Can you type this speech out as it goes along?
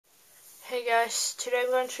Hey guys, today I'm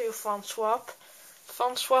going to FontSwap.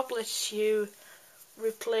 FontSwap lets you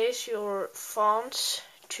replace your fonts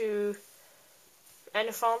to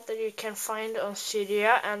any font that you can find on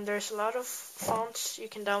Cydia, and there's a lot of fonts you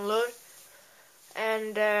can download.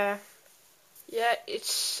 And yeah,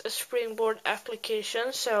 it's a Springboard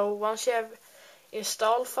application, so once you have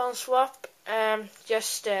installed FontSwap,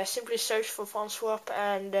 just simply search for FontSwap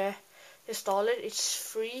and install it. It's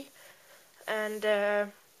free, and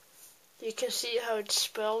you can see how it's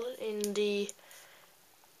spelled in the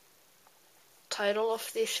title of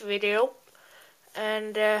this video.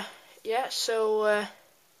 And yeah, so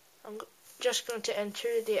I'm just going to enter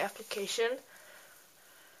the application,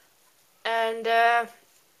 and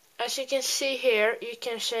as you can see here, you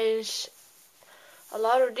can change a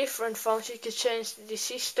lot of different fonts. You can change the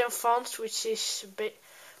system fonts, which is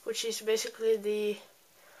basically the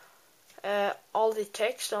all the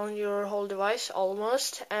text on your whole device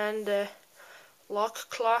almost, and lock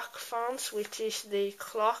clock fonts, which is the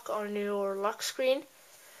clock on your lock screen,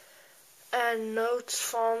 and notes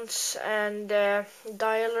fonts, and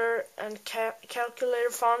dialer and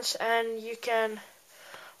calculator fonts, and you can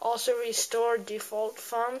also restore default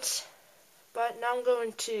fonts. But now I'm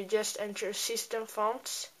going to just enter system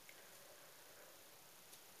fonts,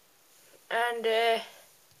 and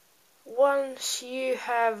once you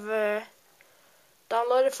have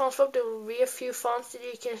downloaded FontSwap, there will be a few fonts that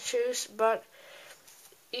you can choose. But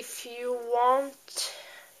if you want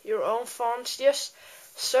your own fonts, just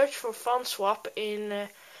search for FontSwap in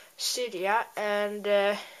Cydia, and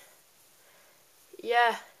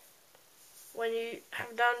yeah, when you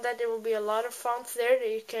have done that, there will be a lot of fonts there that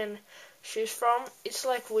you can choose from. It's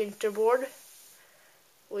like Winterboard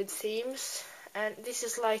with themes, and this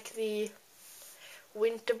is like the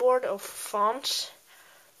Winterboard of fonts.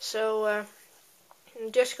 So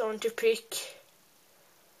I'm just going to pick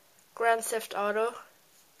Grand Theft Auto,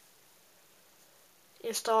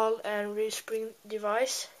 install and respring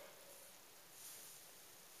device.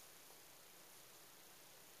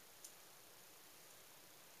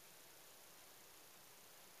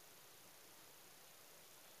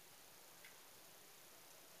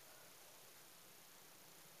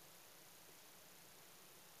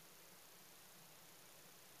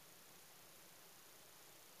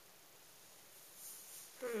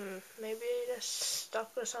 Maybe it's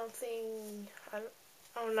stuck or something.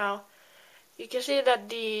 Oh no. You can see that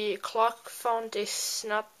the clock font is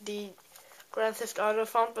not the Grand Theft Auto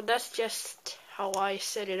font, but that's just how I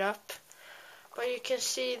set it up. But you can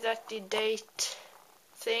see that the date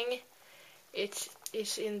thing, it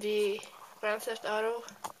is in the Grand Theft Auto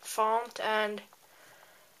font, and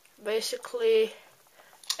basically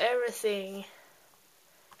everything.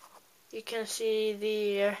 You can see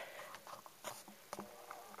the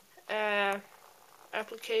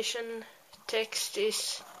application text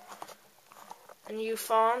is a new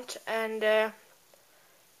font, and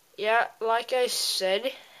yeah, like I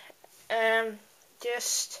said,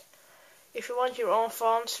 just if you want your own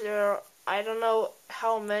fonts, there are, I don't know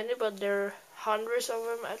how many, but there are hundreds of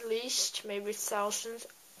them at least, maybe thousands,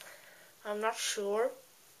 I'm not sure.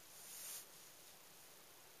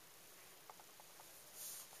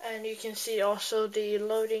 And you can see also the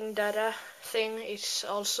loading data thing is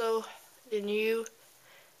also the new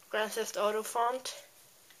Grand Theft Auto font.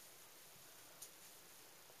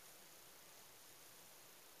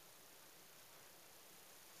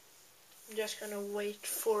 I'm just gonna wait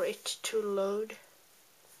for it to load.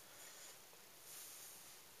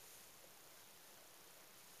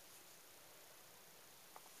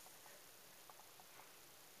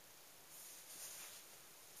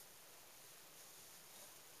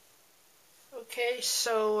 Okay,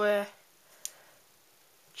 so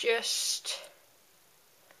just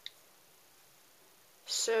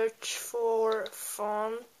search for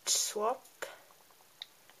FontSwap.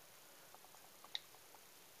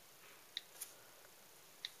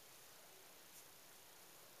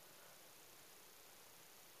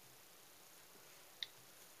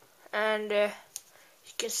 And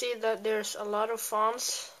you can see that there's a lot of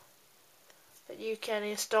fonts that you can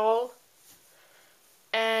install.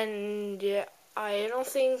 And yeah, I don't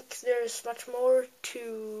think there's much more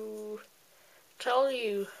to tell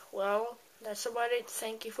you. Well, that's about it.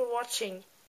 Thank you for watching.